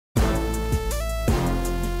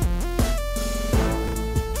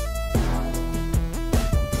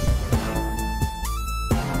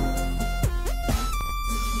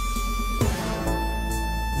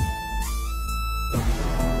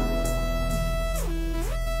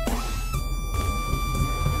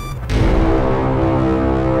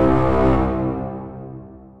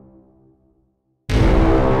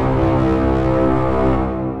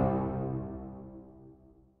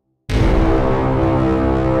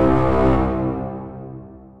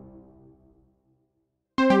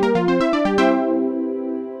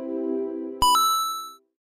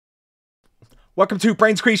Welcome to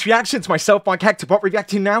Brainsqueezereactions. Myself, Mike Hector. What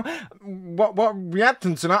reacting now? What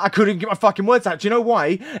reacting tonight? I couldn't even get my fucking words out. Do you know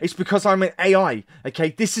why? It's because I'm an AI.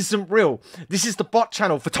 Okay, this isn't real. This is the bot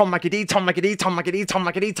channel for Tom McAdee, Tom McAdee, Tom McAdee, Tom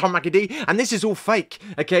McAdee, Tom McAdee, and this is all fake.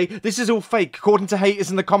 Okay, this is all fake. According to haters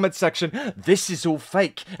in the comments section, this is all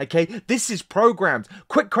fake. Okay, this is programmed.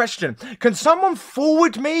 Quick question: can someone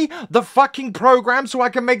forward me the fucking program so I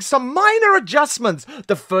can make some minor adjustments?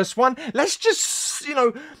 The first one, let's just, you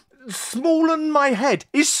know, smallen my head.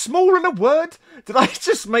 Is smallen a word? Did I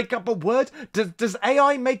just make up a word? Does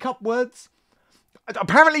AI make up words?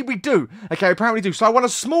 Apparently we do. Okay, apparently we do. So I want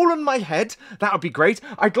to smallen my head. That would be great.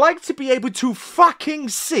 I'd like to be able to fucking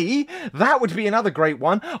see. That would be another great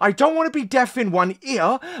one. I don't want to be deaf in one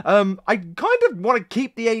ear. I kind of want to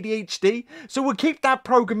keep the ADHD. So we'll keep that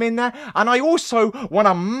program in there. And I also want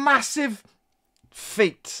a massive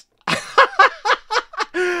feet.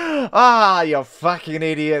 Ah, you fucking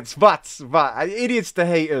idiots. But, idiots to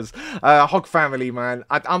haters. Hog family, man.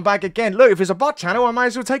 I'm back again. Look, if it's a bot channel, I might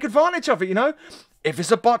as well take advantage of it, you know? If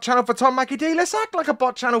it's a bot channel for Tom McAdee, let's act like a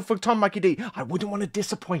bot channel for Tom McAdee. I wouldn't want to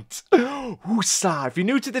disappoint. Woosa. If you're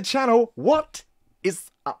new to the channel, what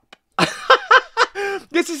is up?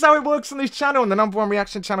 This is how it works on this channel, on the #1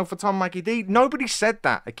 reaction channel for Tom McAdee. Nobody said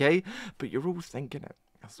that, okay? But you're all thinking it.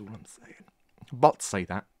 That's all I'm saying. Bots say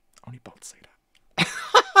that. Only bots say that.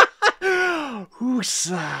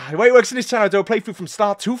 The way it works in this channel, I do a playthrough from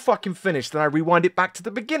start to fucking finish, then I rewind it back to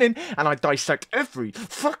the beginning, and I dissect every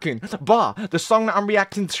fucking bar. The song that I'm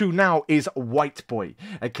reacting to now is Whiteboy,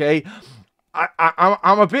 okay?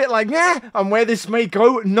 I'm a bit like, yeah, and where this may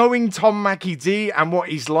go, knowing Tom McAdee and what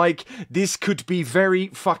he's like, this could be very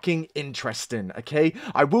fucking interesting, okay?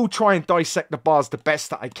 I will try and dissect the bars the best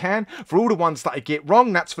that I can. For all the ones that I get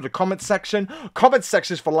wrong, that's for the comment section. Comment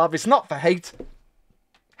section is for love, it's not for hate.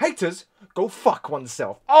 Haters, go fuck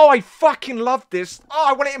oneself. Oh, I fucking love this. Oh,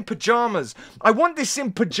 I want it in pajamas. I want this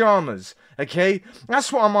in pajamas, okay?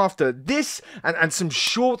 That's what I'm after. This and some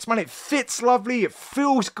shorts, man. It fits lovely. It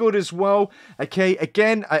feels good as well, okay?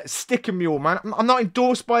 Again, Sticker Mule, man. I'm not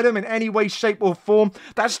endorsed by them in any way, shape, or form.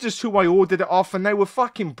 That's just who I ordered it off, and they were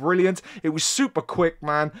fucking brilliant. It was super quick,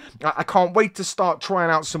 man. I can't wait to start trying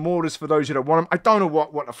out some orders for those who don't want them. I don't know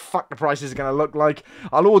what the fuck the prices are going to look like.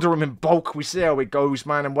 I'll order them in bulk. We see how it goes,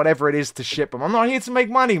 man, and whatever it is to ship them. I'm not here to make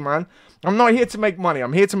money, man. I'm not here to make money.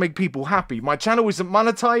 I'm here to make people happy. My channel isn't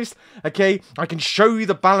monetized, okay? I can show you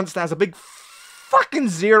the balance that has a big fucking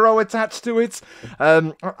zero attached to it.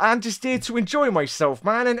 I'm just here to enjoy myself,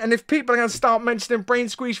 man. And if people are going to start mentioning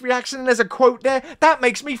Brainsqueezereaction and there's a quote there, that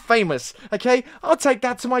makes me famous, okay? I'll take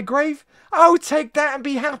that to my grave. I'll take that and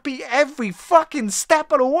be happy every fucking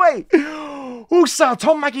step of the way. Also,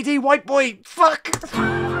 Tom McAdee, Whiteboy, fuck.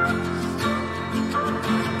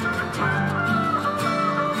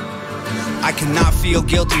 I cannot feel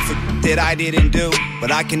guilty for that I didn't do, but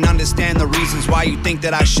I can understand the reasons why you think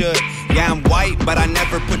that I should. Yeah, I'm white, but I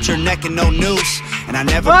never put your neck in no noose, and I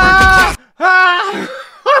never burnt the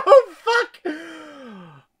oh, fuck.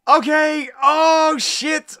 Okay, oh,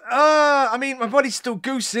 shit. I mean, my body's still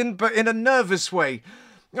goosing, but in a nervous way.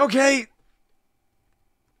 Okay.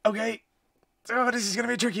 Okay. Oh, this is going to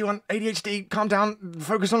be a tricky one. ADHD, calm down,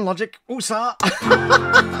 focus on logic. Oosa.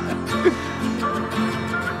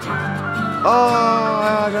 Oh,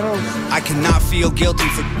 I don't know. I cannot feel guilty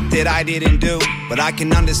for that I didn't do, but I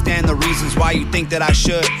can understand the reasons why you think that I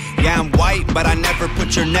should. Yeah, I'm white, but I never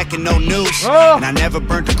put your neck in no noose, and I never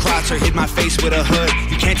burnt a cross or hid my face with a hood.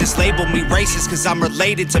 You can't just label me racist, cause I'm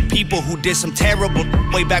related to people who did some terrible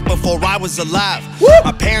way back before I was alive.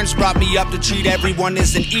 My parents brought me up to treat everyone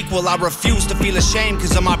as an equal. I refuse to feel ashamed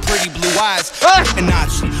cause of my pretty blue eyes. A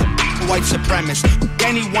Nazi, white supremacist,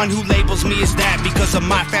 anyone who labels me as that because of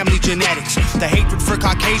my family genetics. The hatred for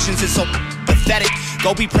Caucasians is so pathetic.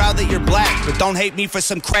 Go be proud that you're black, but don't hate me for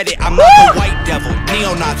some credit. I'm not the white devil,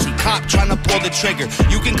 neo-Nazi, cop trying to pull the trigger.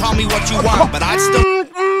 You can call me what you want, but I'd still...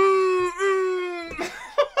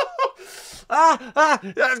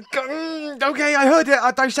 Okay, I heard it.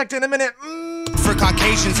 I'll dissect it in a minute. For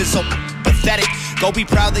Caucasians is so pathetic. Go be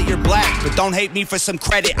proud that you're black, but don't hate me for some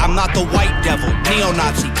credit. I'm not the white devil,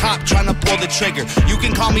 neo-Nazi, cop trying to pull the trigger. You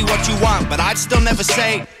can call me what you want, but I'd still never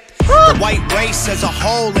say the white race as a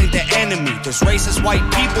whole ain't the enemy. There's racist white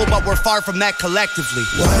people, but we're far from that collectively.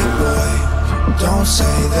 White boy, don't say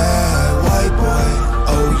that. White boy,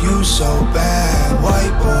 oh you so bad.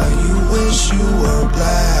 White boy, you wish you were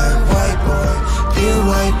black. White boy, dear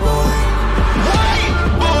white boy. White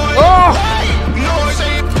boy, white noise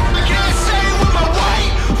ain't can't say with my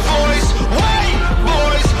white voice. White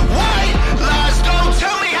boys, white lies. Don't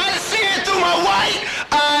tell me how to see it through my white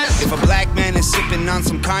eyes. If a black man is sipping on on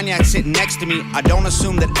some cognac sitting next to me. I don't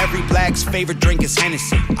assume that every black's favorite drink is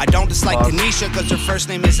Hennessy. I don't dislike Tanisha cause her first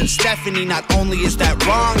name isn't Stephanie. Not only is that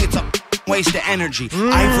wrong, it's a waste of energy.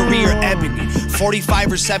 Ivory or ebony,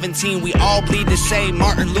 45 or 17, we all bleed the same.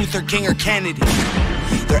 Martin Luther King or Kennedy.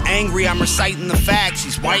 They're angry, I'm reciting the facts.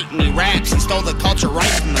 He's white and he raps, he stole the culture right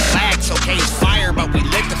from the blacks. Okay, he's fire, but we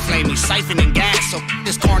lit the flame, he's siphoning gas. So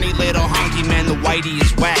this corny little honky man, the whitey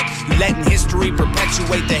is whack. You letting history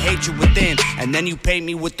perpetuate the hatred within, and then you paint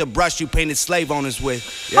me with the brush you painted slave owners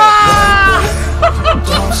with. Yeah. White boy,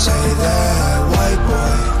 don't say that. White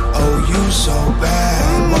boy, oh you so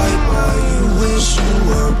bad. White boy, you wish you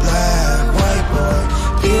were black. White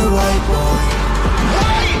boy, dear white boy.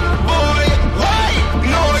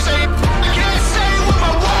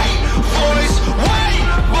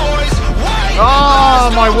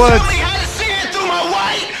 Oh, my word.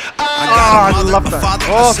 I love that. Father,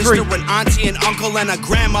 a sister, an auntie, an uncle, and a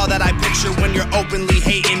grandma that I picture when you're openly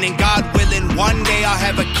hating. And God willing, one day I'll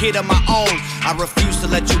have a kid of my own. I refuse to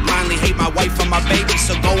let you blindly hate my wife and my baby,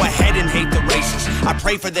 so go ahead and hate the races. I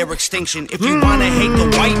pray for their extinction. If you wanna hate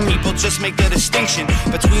the white people, just make the distinction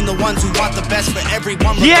between the ones who want the best for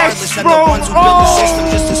everyone regardless, and the ones who build the system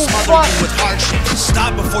just to smother you with hardship.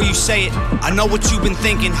 Stop before you say it. I know what you've been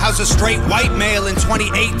thinking. How's a straight white male in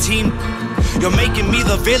 2018? You're making me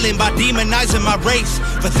the villain by demonizing my race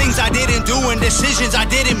for things I didn't do and decisions I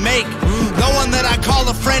didn't make. No one that I call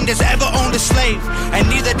a friend has ever owned a slave, and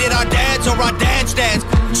neither did our dads or our dads' dads.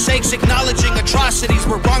 Sakes, acknowledging atrocities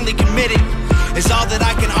were wrongly committed is all that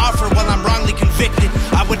I can offer while I'm wrongly convicted.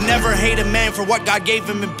 I would never hate a man for what God gave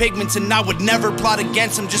him in pigments, and I would never plot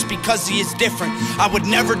against him just because he is different. I would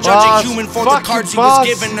never judge a human for the cards he was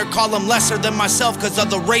given, or call him lesser than myself because of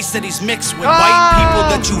the race that he's mixed with. White people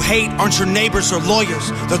that you hate aren't your neighbors or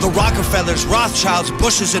lawyers. They're the Rockefellers, Rothschilds,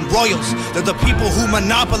 Bushes, and Royals. They're the people who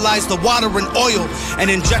monopolized the water and oil and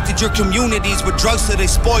injected your communities with drugs till they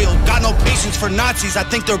spoiled. Got no patience for Nazis, I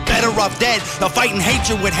think they're better off dead. They're fighting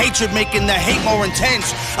hatred with hatred, making the hate more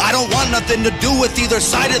intense. I don't want nothing to do with either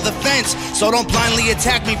side of the fence, so don't blindly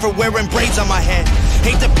attack me for wearing braids on my head.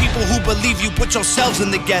 Hate the people who believe you put yourselves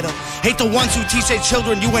in the ghetto. Hate the ones who teach their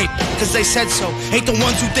children you ain't cause they said so. Hate the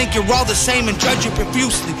ones who think you're all the same and judge you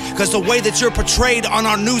profusely cause the way that you're portrayed on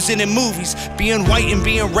our news and in movies. Being white and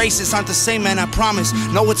being racist aren't the same, man, I promise.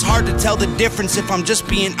 No, it's hard to tell the difference if I'm just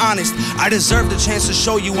being honest. I deserve the chance to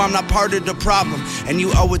show you I'm not part of the problem, and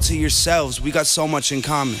you owe it to yourselves. We got so much in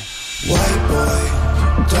common. White boy,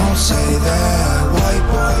 don't say that. White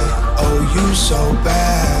boy, oh you so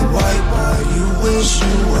bad. White boy, you wish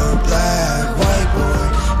you were black. White boy,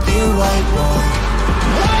 dear white boy.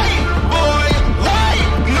 White boy,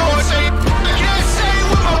 white noise, I can't say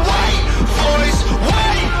with my white voice.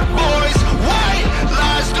 White boys, white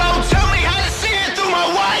lies, don't tell me how to see it through my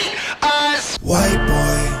white eyes. White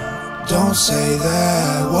boy, don't say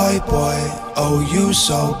that. White boy, oh you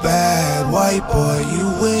so bad. White boy, you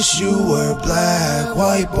wish you were black.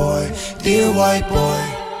 White boy, dear white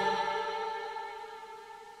boy.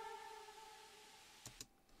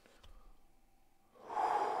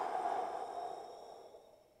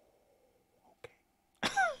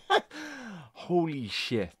 Holy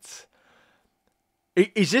shit.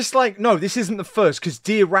 Is this like... No, this isn't the first, because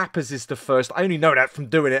Dear Rappers is the first. I only know that from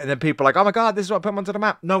doing it, and then people are like, oh my god, this is what I put him onto the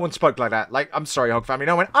map. No one spoke like that. Like, I'm sorry, Hog Family.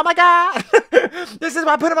 No one went, oh my god, this is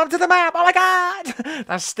what I put him onto the map. Oh my god.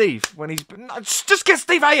 That's Steve. When he's... No, just get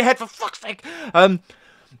Steve out of your head, for fuck's sake.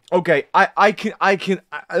 Okay,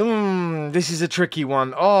 this is a tricky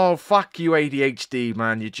one. Oh, fuck you, ADHD,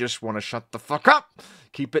 man. You just want to shut the fuck up.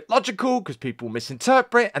 Keep it logical, because people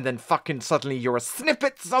misinterpret, and then fucking suddenly you're a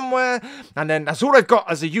snippet somewhere, and then that's all I've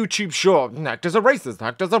got as a YouTube short. Hector's a racist,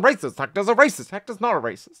 Hector's a racist, Hector's a racist, Hector's not a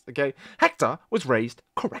racist, okay? Hector was raised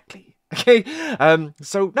correctly, okay?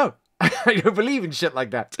 So, no. I don't believe in shit like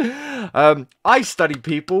that. I study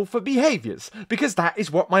people for behaviors, because that is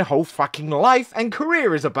what my whole fucking life and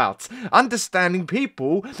career is about. Understanding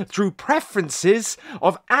people through preferences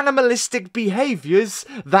of animalistic behaviors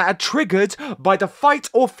that are triggered by the fight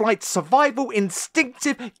or flight survival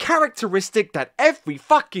instinctive characteristic that every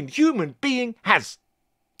fucking human being has.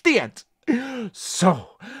 The end.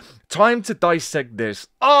 So, time to dissect this.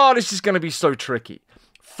 Oh, this is going to be so tricky.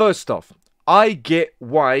 First off, I get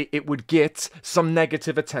why it would get some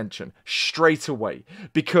negative attention straight away,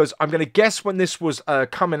 because I'm going to guess when this was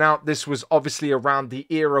coming out, this was obviously around the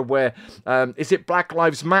era where, is it Black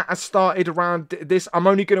Lives Matter started around this? I'm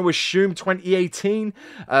only going to assume 2018,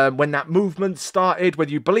 when that movement started,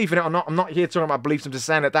 whether you believe in it or not. I'm not here talking about beliefs, I'm just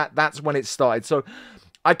saying that that's when it started. So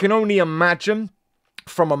I can only imagine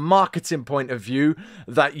from a marketing point of view,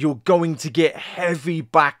 that you're going to get heavy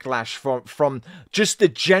backlash from just the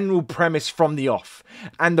general premise from the off.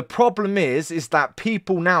 And the problem is that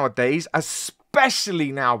people nowadays,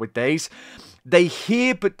 especially nowadays, they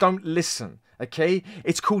hear but don't listen. Okay,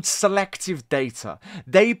 it's called selective data.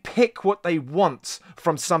 They pick what they want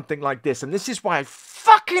from something like this. And this is why I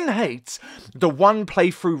fucking hate the one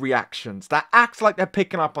playthrough reactions that act like they're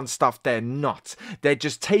picking up on stuff they're not. They're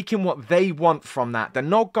just taking what they want from that. They're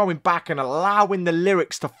not going back and allowing the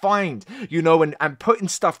lyrics to find, you know, and putting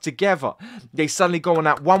stuff together. They suddenly go on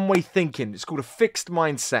that one-way thinking. It's called a fixed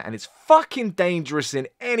mindset, and it's fucking dangerous in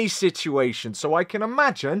any situation. So I can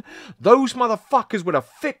imagine those motherfuckers with a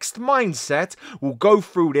fixed mindset will go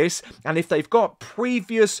through this, and if they've got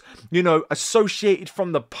previous, you know, associated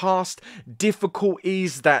from the past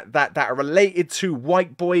difficulties that are related to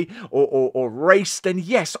Whiteboy or race, then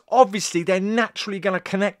yes, obviously they're naturally going to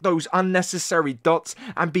connect those unnecessary dots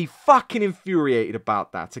and be fucking infuriated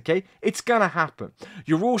about that, okay? It's going to happen.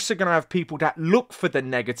 You're also going to have people that look for the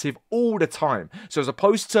negative all the time. So as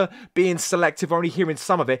opposed to being selective, only hearing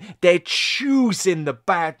some of it, they're choosing the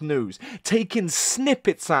bad news, taking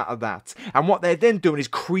snippets out of that. And what they're then doing is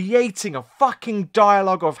creating a fucking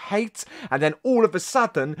dialogue of hate. And then all of a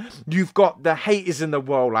sudden, you've got the haters in the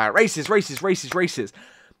world, like racist, racist, racist, racist.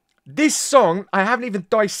 This song, I haven't even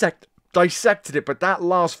dissected it, but that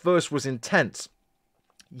last verse was intense.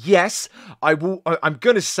 Yes, I'm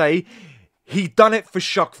going to say he done it for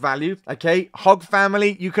shock value, okay? Hog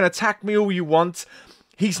family, you can attack me all you want.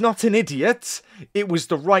 He's not an idiot. It was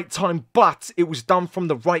the right time, but it was done from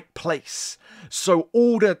the right place. So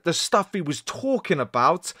all the stuff he was talking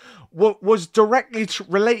about was directly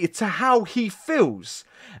related to how he feels.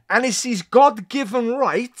 And it's his God-given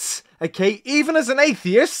right, okay, even as an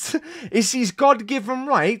atheist, it's his God-given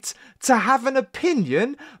right to have an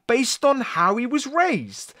opinion based on how he was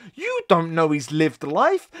raised. You don't know his lived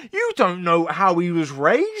life. You don't know how he was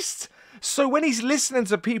raised. So when he's listening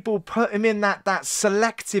to people put him in that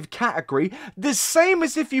selective category, the same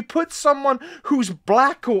as if you put someone who's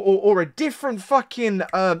black or a different fucking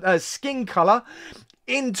skin color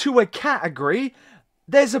into a category,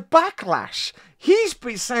 there's a backlash. He's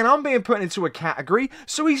saying, I'm being put into a category,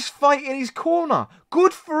 so he's fighting his corner.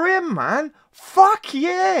 Good for him, man. Fuck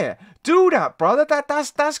yeah. Do that, brother.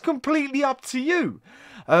 That's completely up to you.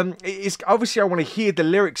 It's obviously I want to hear the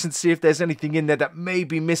lyrics and see if there's anything in there that may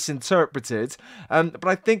be misinterpreted. But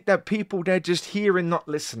I think that people, they're just hearing, not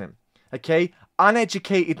listening. Okay?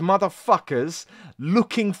 Uneducated motherfuckers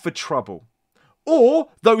looking for trouble. Or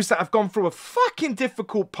those that have gone through a fucking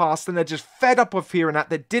difficult past and they're just fed up of hearing that,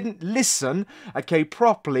 they didn't listen, okay,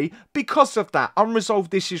 properly because of that.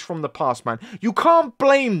 Unresolved issues from the past, man. You can't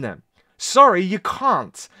blame them. Sorry, you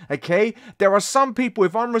can't, okay? There are some people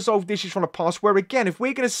with unresolved issues from the past where, again, if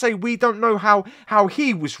we're going to say we don't know how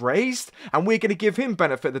he was raised and we're going to give him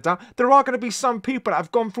benefit of the doubt, there are going to be some people that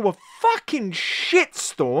have gone through a fucking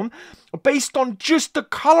shitstorm based on just the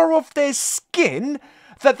colour of their skin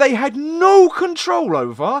that they had no control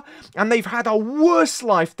over, and they've had a worse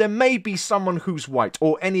life than maybe someone who's white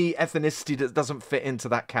or any ethnicity that doesn't fit into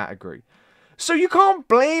that category. So you can't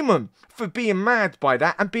blame them for being mad by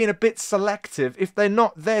that and being a bit selective if they're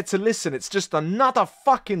not there to listen. It's just another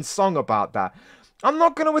fucking song about that. I'm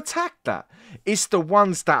not going to attack that. It's the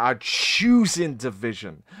ones that are choosing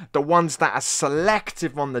division. The ones that are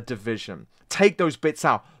selective on the division. Take those bits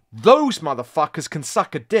out. Those motherfuckers can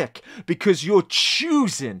suck a dick because you're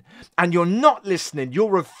choosing and you're not listening.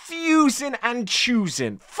 You're refusing and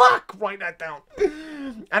choosing. Fuck, write that down.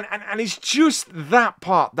 And it's just that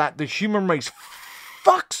part that the human race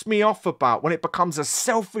fucks me off about when it becomes a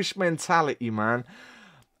selfish mentality, man.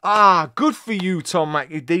 Ah, good for you, Tom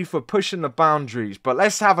McD, for pushing the boundaries. But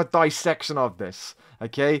let's have a dissection of this,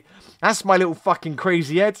 okay? That's my little fucking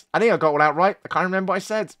crazy head. I think I got all that right. I can't remember what I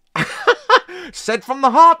said. Said from the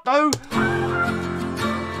heart, though.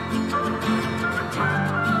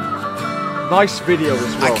 Nice video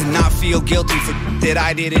as well. I cannot feel guilty for that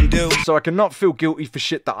I didn't do. So I cannot feel guilty for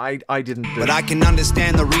shit that I didn't do. But I can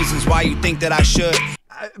understand the reasons why you think that I should.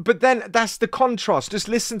 But then that's the contrast. Just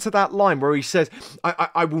listen to that line where he says,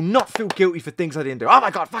 I will not feel guilty for things I didn't do. Oh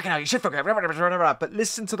my god, fucking hell, you should feel guilty. But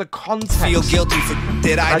listen to the context. Feel guilty for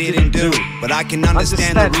that I didn't do. But I can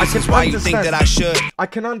understand the reasons why you think that I should. I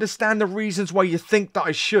can understand the reasons why you think that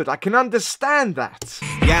I should. I can understand that.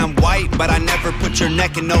 Yeah, I'm white, but I never put your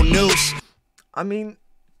neck in no noose. I mean,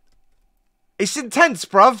 It's intense,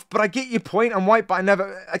 bruv, but I get your point. I'm white, but I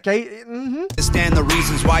never... Okay, Understand the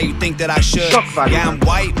reasons why you think that I should. Shock value, Yeah, I'm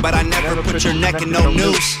white, but I never put your neck in no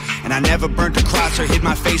noose. And I never burnt a cross or hit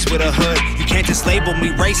my face with a hood. You can't just label me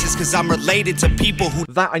racist, cause I'm related to people who...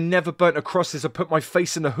 That I never burnt a cross is I put my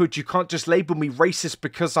face in the hood. You can't just label me racist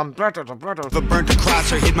because I'm... Never burnt a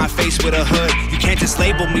cross or hit my face with a hood. You can't just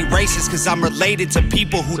label me racist, cause I'm related to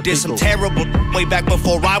people who did some terrible way back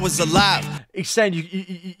before I was alive. He's saying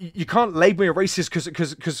you can't label me a racist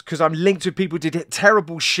because I'm linked to people who did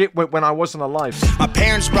terrible shit when I wasn't alive. My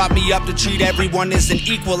parents brought me up to treat everyone as an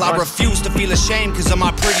equal. I refuse to feel ashamed because of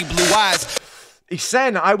my pretty blue eyes. He's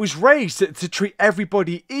saying I was raised to treat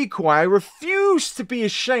everybody equal. I refuse to be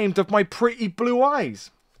ashamed of my pretty blue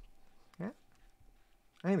eyes. Yeah,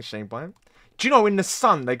 I ain't ashamed by it. Do you know in the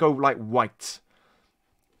sun they go like white?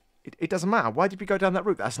 It doesn't matter. Why did we go down that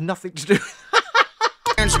route? That has nothing to do.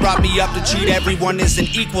 Parents brought me up to treat everyone as an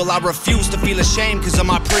equal. I refuse to feel ashamed because of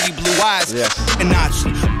my pretty blue eyes. Yes. And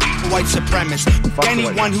Nazi, white supremacist.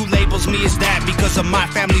 Anyone who labels me as that because of my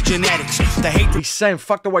family genetics. The hate. He's saying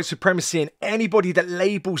fuck the white supremacy and anybody that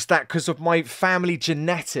labels that because of my family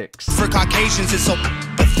genetics. For Caucasians, it's so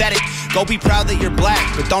pathetic. Go be proud that you're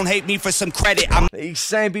black, but don't hate me for some credit. He's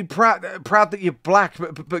saying be proud that you're black,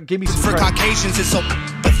 but give me some credit. For Caucasians, it's so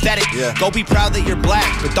pathetic. Yeah. Go be proud that you're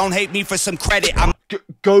black, but don't hate me for some credit.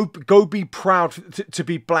 Go be proud to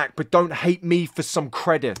be black, but don't hate me for some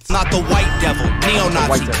credit. Not the white devil,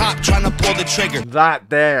 neo-Nazi cop trying to pull the trigger. That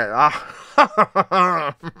there.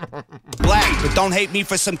 Black, but don't hate me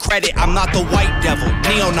for some credit. I'm not the white devil,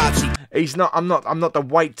 neo-Nazi. He's not. I'm not the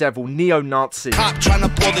white devil, neo-Nazi. Cop trying to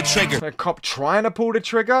pull the trigger. A cop trying to pull the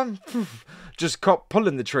trigger? Just cop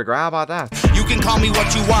pulling the trigger. How about that? You can call me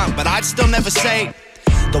what you want, but I'd still never say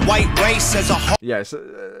the white race as a whole. Yeah, it's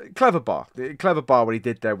a clever bar. Clever bar what he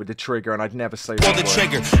did there with the trigger, and I'd never say pull the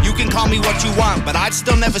trigger. You can call me what you want, but I'd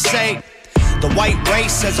still never say the white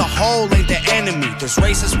race as a whole ain't the enemy. There's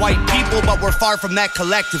racist white people, but we're far from that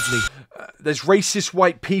collectively. There's racist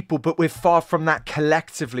white people, but we're far from that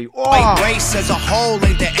collectively. Oh! White race as a whole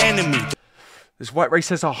ain't the enemy. There's white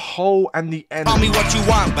race as a whole and the enemy. Call me what you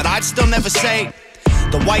want, but I'd still never say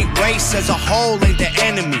the white race as a whole ain't the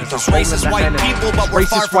enemy. There's racist white people, but we're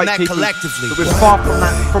far from that collectively. But we're far from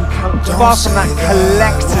that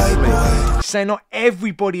collectively. Saying not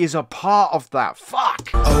everybody is a part of that. Fuck.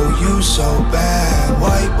 Oh, you so bad,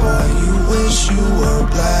 white boy. You wish you were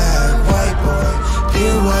black, white boy.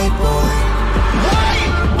 Dear white boy. White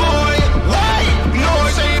boy, white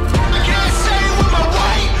noise. I can't say with my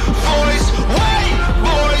white voice. White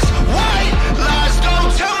boys, white lies.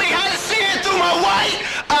 Don't tell me how to see it through my white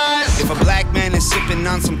eyes. If a black man is sipping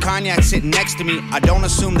on some cognac sitting next to me, I don't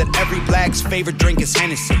assume that every black's favorite drink is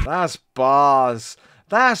Hennessy. That's bars.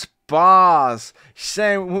 That's bars.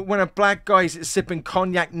 Saying when a black guy is sipping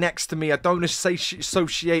cognac next to me, I don't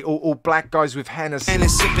associate all black guys with Hennessy. And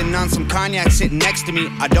is sipping on some cognac sitting next to me,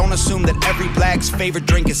 I don't assume that every black's favorite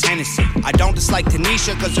drink is Hennessy. I don't dislike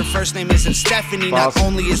Tanisha because her first name isn't Stephanie. Bars. Not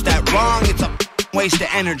only is that wrong, it's a waste of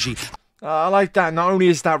energy. I like that. Not only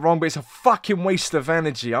is that wrong, but it's a fucking waste of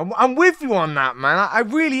energy. I'm with you on that, man. I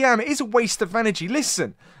really am. It is a waste of energy.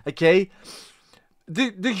 Listen, okay?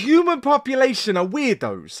 The human population are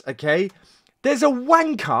weirdos, okay? There's a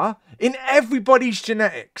wanker in everybody's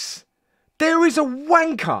genetics. There is a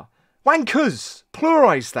wanker. Wankers.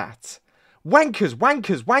 Pluralize that. Wankers,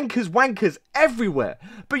 wankers, wankers, wankers everywhere.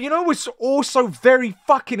 But you know what's also very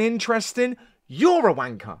fucking interesting? You're a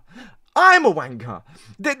wanker. I'm a wanker.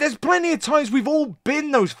 There's plenty of times we've all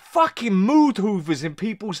been those fucking mood hoovers in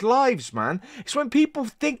people's lives, man. It's when people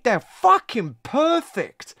think they're fucking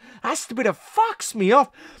perfect. That's the bit that fucks me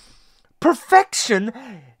off. Perfection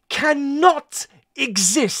cannot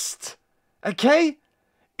exist. Okay?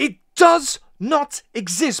 It does not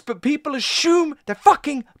exist, but people assume they're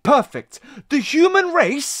fucking perfect. The human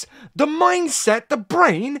race, the mindset, the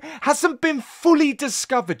brain hasn't been fully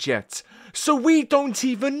discovered yet. So we don't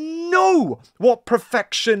even know what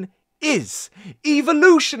perfection is.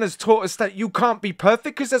 Evolution has taught us that you can't be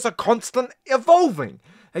perfect because there's a constant evolving.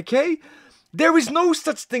 Okay? There is no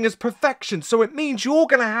such thing as perfection, so it means you're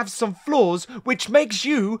gonna have some flaws, which makes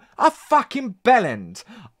you a fucking bellend.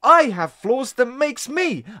 I have flaws that makes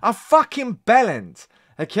me a fucking bellend.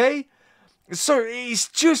 Okay? So it's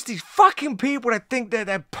just these fucking people that think that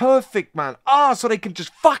they're perfect, man. So they can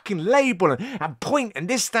just fucking label and point and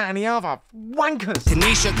this, that, and the other. Wankers.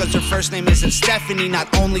 Tanisha, because her first name isn't Stephanie.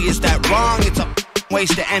 Not only is that wrong, it's a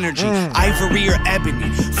waste of energy. Ivory or ebony,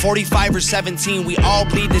 45 or 17, we all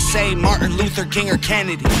bleed the same. Martin Luther King or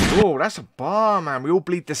Kennedy. Oh, that's a bar, man. We all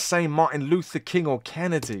bleed the same. Martin Luther King or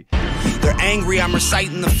Kennedy. They're angry, I'm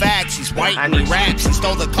reciting the facts. He's white and he raps and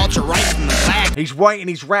stole the culture right from the black. He's white and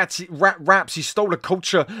he's raps. He stole the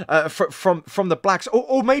culture from the blacks,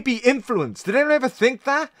 or maybe influence. Did anyone ever think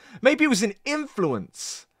that? Maybe it was an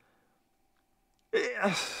influence.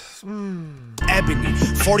 Ebony,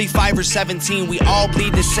 45 or 17, we all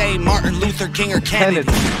bleed the same. Martin Luther King or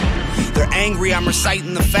Kennedy. They're angry, I'm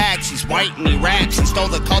reciting the facts. He's white and he raps and stole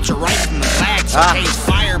the culture right from the blacks. Okay, he's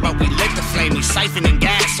fire, but we lit the flame. He's siphoning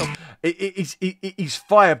gas. So he's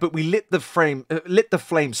fire, but we lit the flame,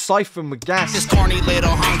 siphon with gas. This corny little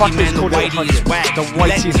hunky man, the whitey is whack.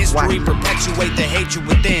 Let history perpetuate the hatred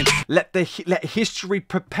within. Let history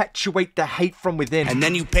perpetuate the hate from within. And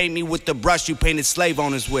then you paint me with the brush you painted slave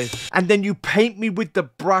owners with. And then you paint me with the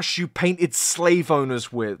brush you painted slave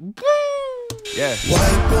owners with. Yeah.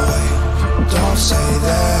 White boy, don't say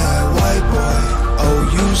that. White boy, oh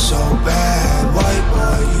you so bad. White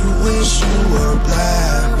boy, you wish you were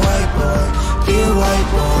black. White boy, dear white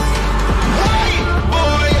boy.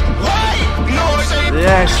 White noise.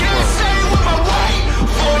 Yes, Can't say with my white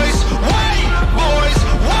voice. White boys,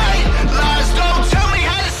 white lies. Don't tell me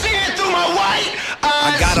how to see it through my white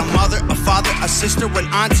eyes. I got a mother, a father, a sister, an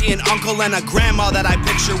auntie, an uncle, and a grandma that I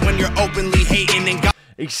picture when you're openly hating and God.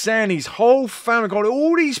 He's saying his whole family, got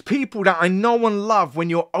all these people that I know and love when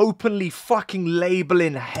you're openly fucking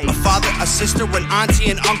labeling hate. A father, a sister, an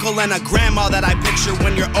auntie, an uncle, and a grandma that I picture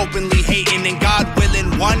when you're openly hating. And God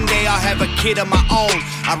willing, one day I'll have a kid of my own.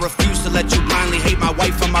 I refuse to let you blindly hate my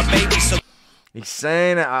wife and my baby, so... He's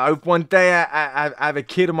saying, I hope one day I have a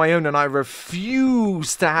kid of my own and I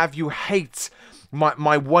refuse to have you hate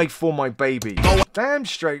my wife or my baby. Damn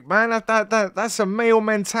straight, man. That's a male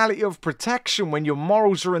mentality of protection when your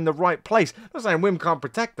morals are in the right place. I'm not saying women can't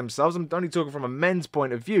protect themselves. I'm only talking from a men's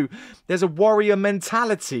point of view. There's a warrior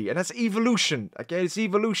mentality, and that's evolution. Okay, it's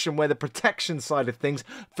evolution where the protection side of things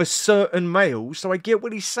for certain males. So I get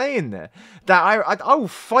what he's saying there. That I will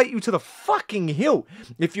fight you to the fucking hill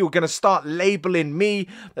if you're gonna start labeling me,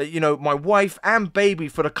 you know, my wife and baby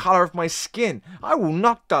for the color of my skin. I will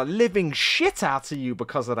knock the living shit out of you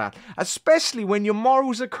because of that, especially when your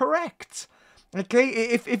morals are correct. Okay,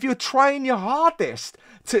 if you're trying your hardest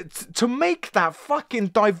to make that fucking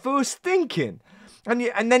diverse thinking,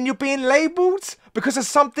 and then you're being labeled because of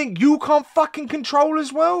something you can't fucking control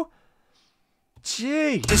as well.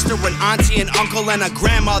 Gee. Sister, an auntie, an uncle, and a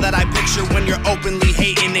grandma that I picture when you're openly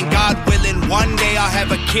hating. And God willing, one day I'll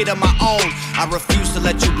have a kid of my own. I refuse to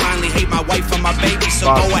let you blindly hate my wife and my baby. So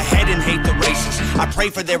go ahead and hate the races. I pray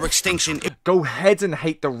for their extinction. Go ahead and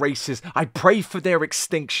hate the races. I pray for their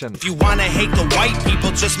extinction. If you wanna hate the white people,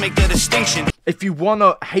 just make the distinction. If you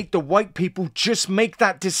wanna hate the white people, just make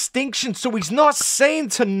that distinction. So he's not saying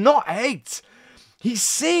to not hate. He's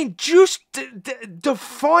saying just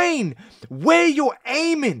define where you're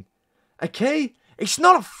aiming, okay? It's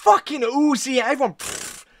not a fucking Uzi, everyone,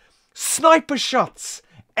 sniper shots.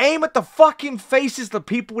 Aim at the fucking faces of the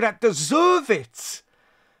people that deserve it.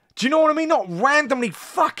 Do you know what I mean? Not randomly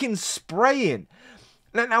fucking spraying.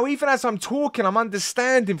 Now, even as I'm talking, I'm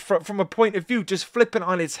understanding from a point of view, just flipping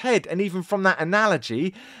on its head, and even from that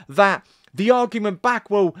analogy, that the argument back,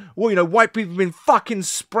 well, you know, white people have been fucking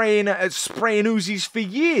spraying Uzis for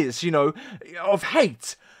years, you know, of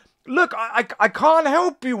hate. Look, I can't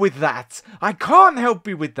help you with that. I can't help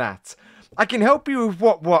you with that. I can help you with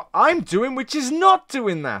what I'm doing, which is not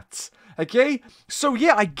doing that. Okay? So,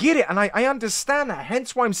 yeah, I get it, and I understand that.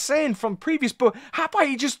 Hence why I'm saying from previous, but how about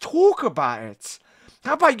you just talk about it?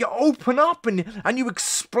 How about you open up and you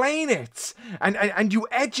explain it and you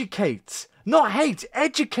educate? Not hate,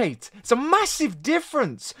 educate. It's a massive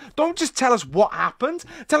difference. Don't just tell us what happened.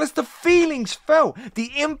 Tell us the feelings felt, the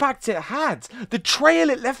impact it had, the trail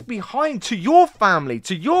it left behind to your family,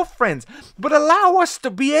 to your friends. But allow us to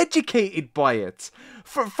be educated by it.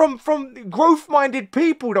 From growth-minded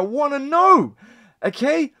people that want to know.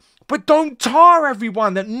 Okay? But don't tar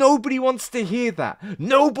everyone that nobody wants to hear that.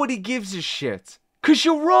 Nobody gives a shit. Because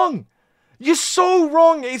you're wrong. You're so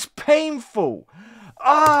wrong. It's painful.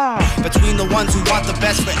 Between the ones who want the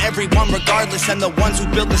best for everyone regardless and the ones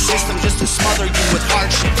who built the system just to smother you with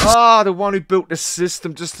hardship. The one who built the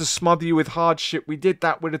system just to smother you with hardship. We did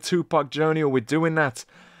that with a Tupac journey, or we're doing that.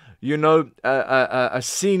 You know, a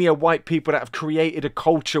senior white people that have created a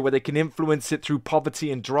culture where they can influence it through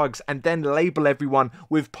poverty and drugs and then label everyone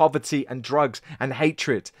with poverty and drugs and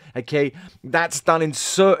hatred, okay? That's done in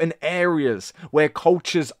certain areas where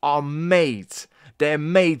cultures are made. They're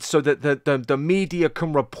made so that the media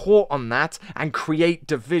can report on that and create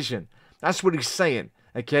division. That's what he's saying.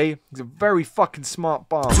 Okay, he's a very fucking smart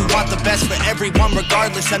bar. Who want the best for everyone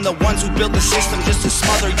regardless, and the ones who build the system just to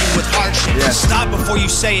smother you with hardship. Yes. Stop before you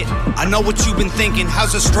say it. I know what you've been thinking.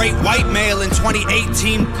 How's a straight white male in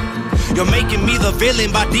 2018? You're making me the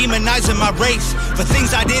villain by demonizing my race for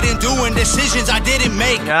things I didn't do and decisions I didn't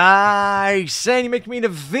make. Ah, he's saying you make me the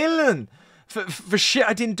villain for shit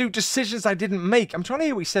I didn't do, decisions I didn't make. I'm trying to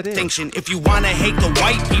hear what he said here. If you want to hate the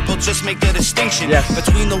white people, just make the distinction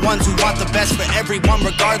between the ones who want the best for everyone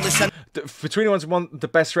regardless, and between the ones who want the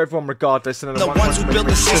best for everyone regardless, and the ones who build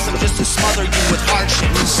the system just to smother you with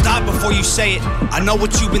hardship. Stop before you say it. I know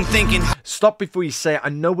what you've been thinking. Stop before you say it. I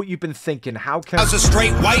know what you've been thinking. How can How's a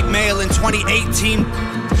straight white male in 2018?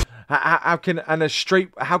 How can a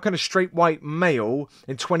straight white male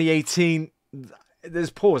in 2018?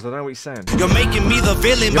 There's pause. I don't know what he's saying. You're making me the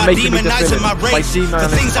villain by demonizing my race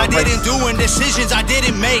for things I didn't do and decisions I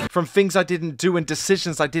didn't make. From things I didn't do and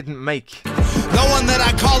decisions I didn't make. No one that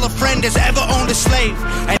I call a friend has ever owned a slave.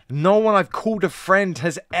 And no one I've called a friend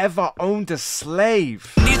has ever owned a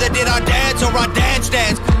slave. Neither did our dads or our dads'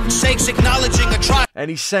 dads. Sakes acknowledging a tribe.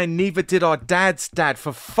 And he's saying neither did our dad's dad,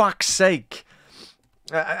 for fuck's sake.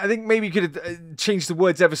 I think maybe you could have changed the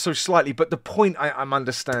words ever so slightly, but the point I'm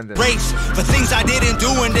understanding. Race for things I didn't do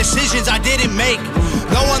and decisions I didn't make.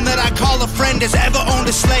 No one that I call a friend has ever owned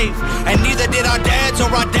a slave, and neither did our dads or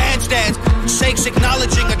our dads' dads. Sakes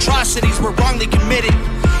acknowledging atrocities were wrongly committed.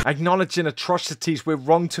 Acknowledging atrocities we're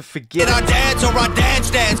wrong to forget. Our dads or our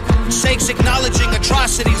dads' dads. Sakes acknowledging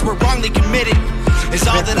atrocities were wrongly committed. Is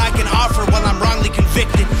all that I can offer when I'm wrongly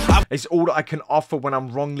convicted. It's all that I can offer when I'm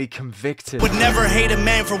wrongly convicted. Would never hate a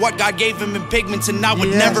man for what God gave him in pigments, and I would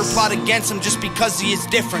never plot against him just because he is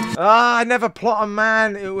different. I never plot a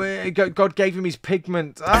man. God gave him his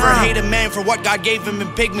pigment. Never hate a man for what God gave him in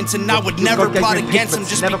pigments, and I would never plot against him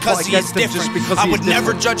just because he is different. I would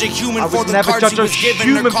never judge a human for the cards he was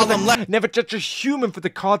given, or call him less. Never judge a human for the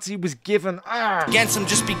cards he was given. Against him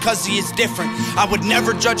just because he is different. I would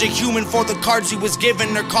never judge a human for the cards he was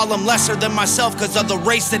given, or call him lesser than myself because of the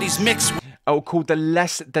race that he's mixed with. Oh, called the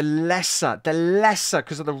lesser,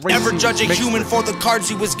 because of the race. Never judge a human for the cards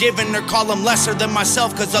he was given, or call him lesser than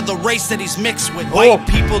myself because of the race that he's mixed with. White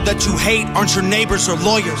people that you hate aren't your neighbors or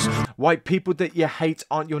lawyers. White people that you hate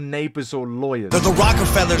aren't your neighbors or lawyers. They're the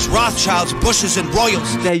Rockefellers, Rothschilds, Bushes, and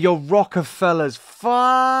Royals. They're your Rockefellers.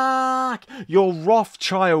 Fuck! Your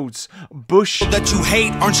Rothschilds, Bush. That you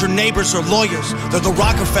hate aren't your neighbors or lawyers. They're the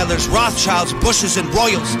Rockefellers, Rothschilds, Bushes, and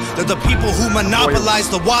Royals. They're the people who monopolize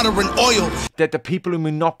the water and oil. They're the people who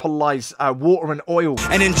monopolize water and oil.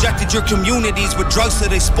 And injected your communities with drugs that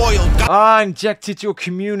they spoiled. Injected your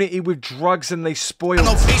community with drugs and they spoiled. I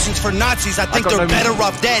got no patience for Nazis. I think they're better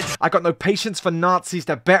off dead. I got no patience for Nazis.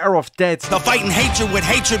 They're better off dead. They're fighting hatred with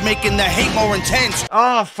hatred, making the hate more intense.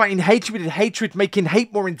 Fighting hatred with hatred, making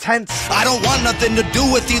hate more intense. I don't want nothing to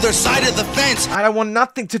do with either side of the fence. I don't want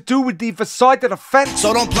nothing to do with either side of the fence.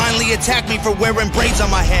 So don't blindly attack me for wearing braids on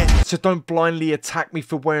my head. So don't blindly attack me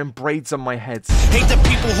for wearing braids on my head. Hate the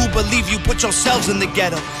people who believe you put yourselves in the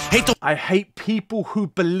ghetto. I hate people who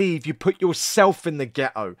believe you put yourself in the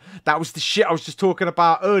ghetto. That was the shit I was just talking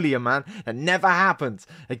about earlier, man. That never happened.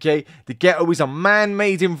 Okay? The ghetto is a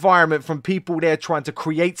man-made environment from people there trying to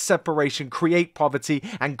create separation, create poverty,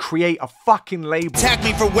 and create a fucking label. Attack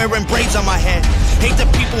me for wearing braids on my head. Hate the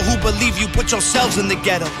people who believe you put yourselves in the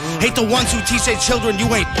ghetto. Hate the ones who teach their children you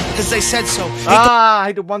ain't because they said so. I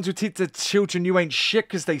hate the ones who teach their children you ain't shit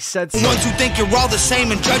because they said so. The ones who think you're all the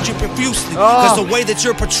same and judge you profusely because the way that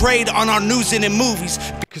you're portrayed on our news and in movies.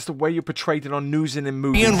 Because the way you're portrayed on news and in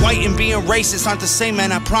movies. Being white and being racist aren't the same,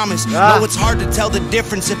 man, I promise. No, it's hard to tell the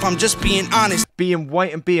difference if I'm just being honest. Being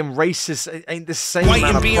white and being racist ain't the same, White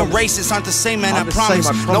man, and being racist aren't the same, man, I promise.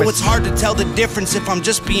 No, it's hard to tell the difference if I'm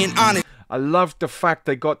just being honest. I love the fact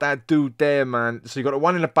they got that dude there, man. So you got the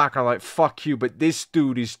one in the back, I'm like, fuck you, but this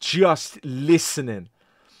dude is just listening.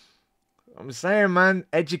 I'm saying, man,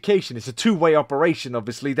 education. It's a two-way operation,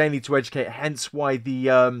 obviously. They need to educate, hence why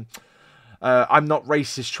the I'm Not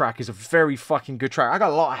Racist track is a very fucking good track. I got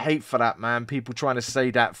a lot of hate for that, man. People trying to say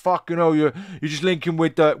that, fuck, you know, you're just linking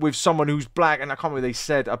with someone who's black, and I can't remember what they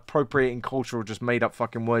said, appropriating culture or just made up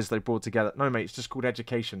fucking words they brought together. No, mate, it's just called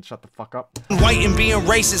education. Shut the fuck up. White and being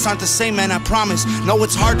racist aren't the same, man, I promise. No,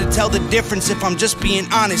 it's hard to tell the difference if I'm just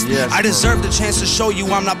being honest. Yes, I deserve the chance to show you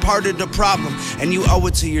I'm not part of the problem, and you owe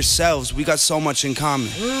it to yourselves. We got so much in common.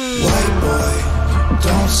 White boy,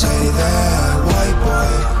 don't say that. White boy,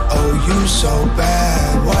 oh you so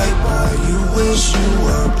bad. White boy, you wish you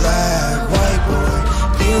were black. White boy,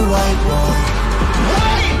 dear white boy.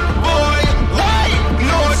 White boy, white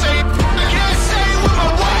noise. I can't say with my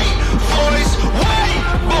white voice. White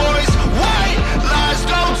boys, white lies.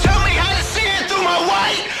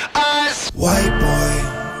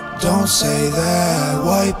 say that,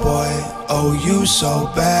 white boy. Oh, you so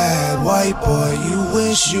bad, white boy. You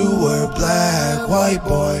wish you were black, white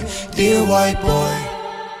boy. Dear white boy.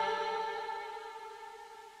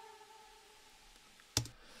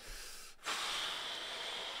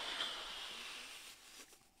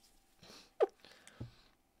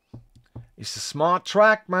 It's a smart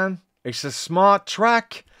track, man. It's a smart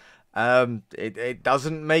track. It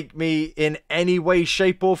doesn't make me in any way,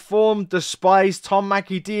 shape or form despise Tom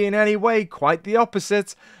Mackie D in any way. Quite the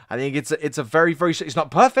opposite. I think it's a very, very, it's not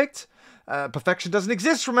perfect. Perfection doesn't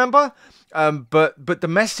exist, remember? But the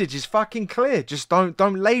message is fucking clear. Just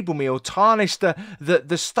don't label me or tarnish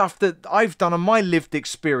the stuff that I've done on my lived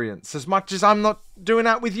experience, as much as I'm not doing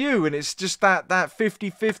that with you. And it's just that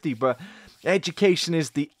 50-50. But education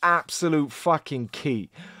is the absolute fucking key.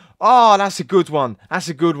 Oh, that's a good one. That's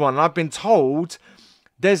a good one. And I've been told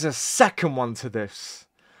there's a second one to this.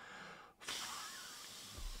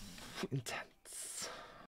 Intense.